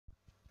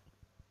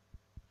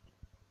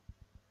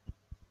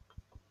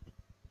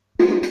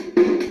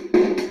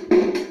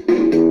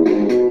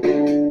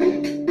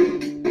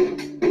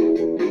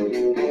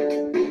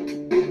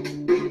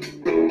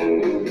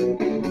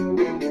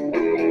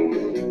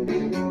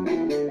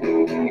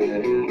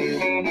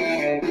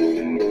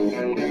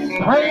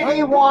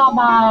Pretty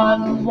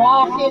woman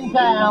walking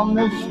down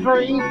the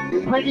street.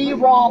 Pretty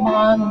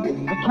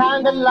woman, the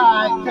kind of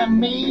like to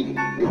meet.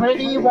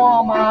 Pretty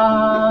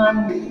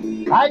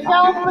woman, I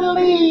don't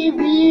believe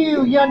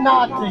you, you're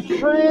not the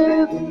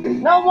truth.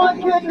 No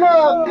one could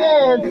look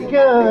as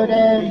good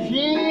as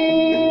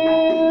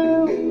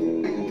you.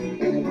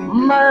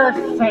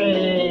 Mercy.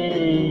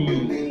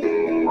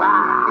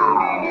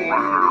 Wow,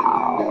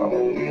 wow.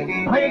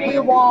 Pretty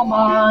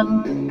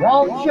woman,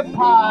 won't you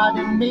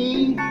pardon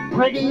me?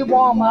 Pretty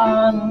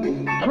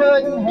woman,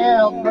 couldn't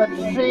help but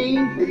see.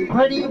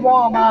 Pretty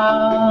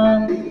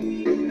woman,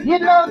 you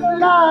look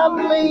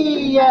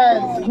lovely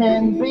as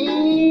can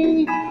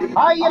be.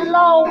 Are you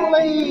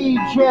lonely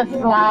just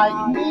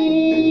like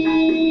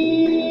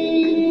me?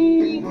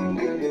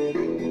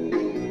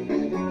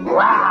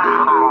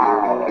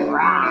 Wow,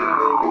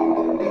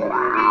 wow,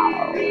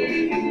 wow.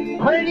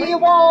 Pretty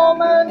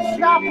woman,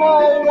 stop a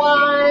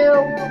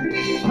while.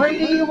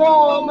 Pretty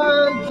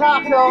woman,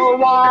 talk a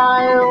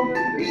while.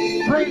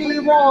 Pretty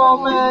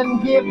woman,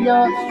 give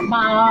your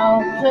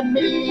smile to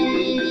me.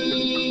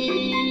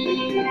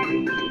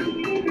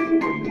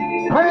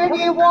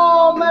 Pretty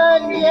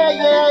woman, yeah,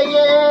 yeah,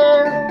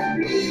 yeah.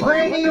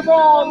 Pretty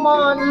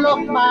woman,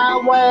 look my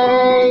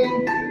way.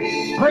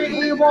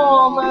 Pretty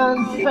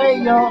woman, say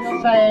you'll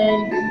stay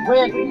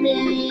with me.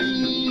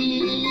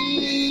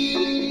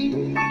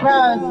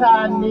 'Cause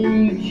I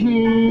need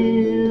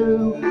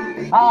you,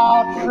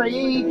 I'll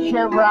treat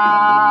you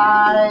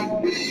right.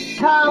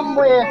 Come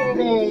with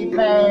me,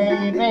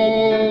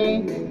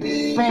 baby,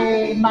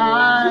 be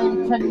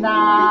mine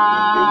tonight.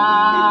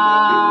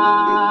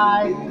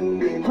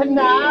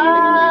 Tonight.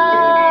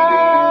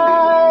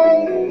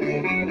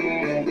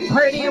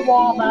 Pretty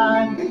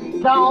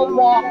woman, don't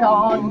walk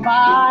on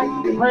by.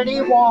 Pretty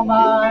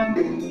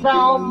woman,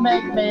 don't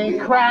make me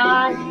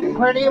cry.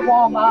 Pretty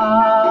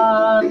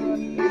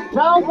woman,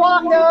 don't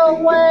walk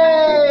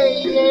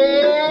away,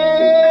 yeah.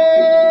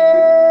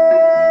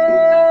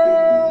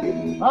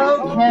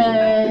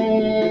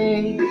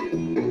 Okay,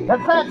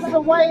 if that's the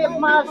way it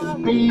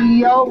must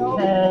be,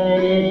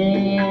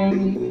 okay.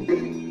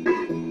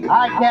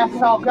 I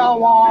guess I'll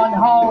go on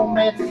home,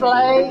 it's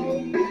late.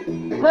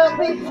 It'll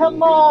be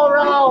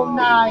tomorrow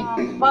night,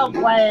 but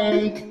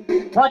wait,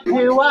 what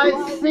do I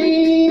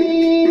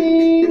see?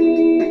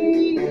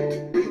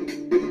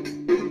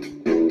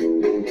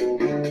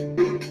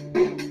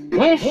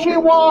 Is she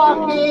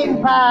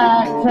walking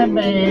back to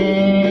me?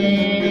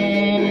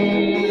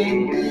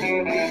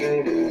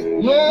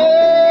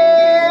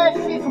 Yeah,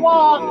 she's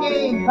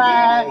walking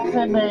back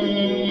to me.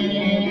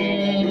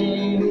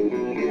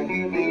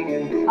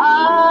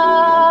 Oh,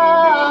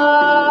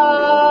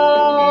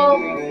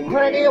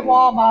 pretty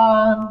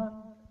woman.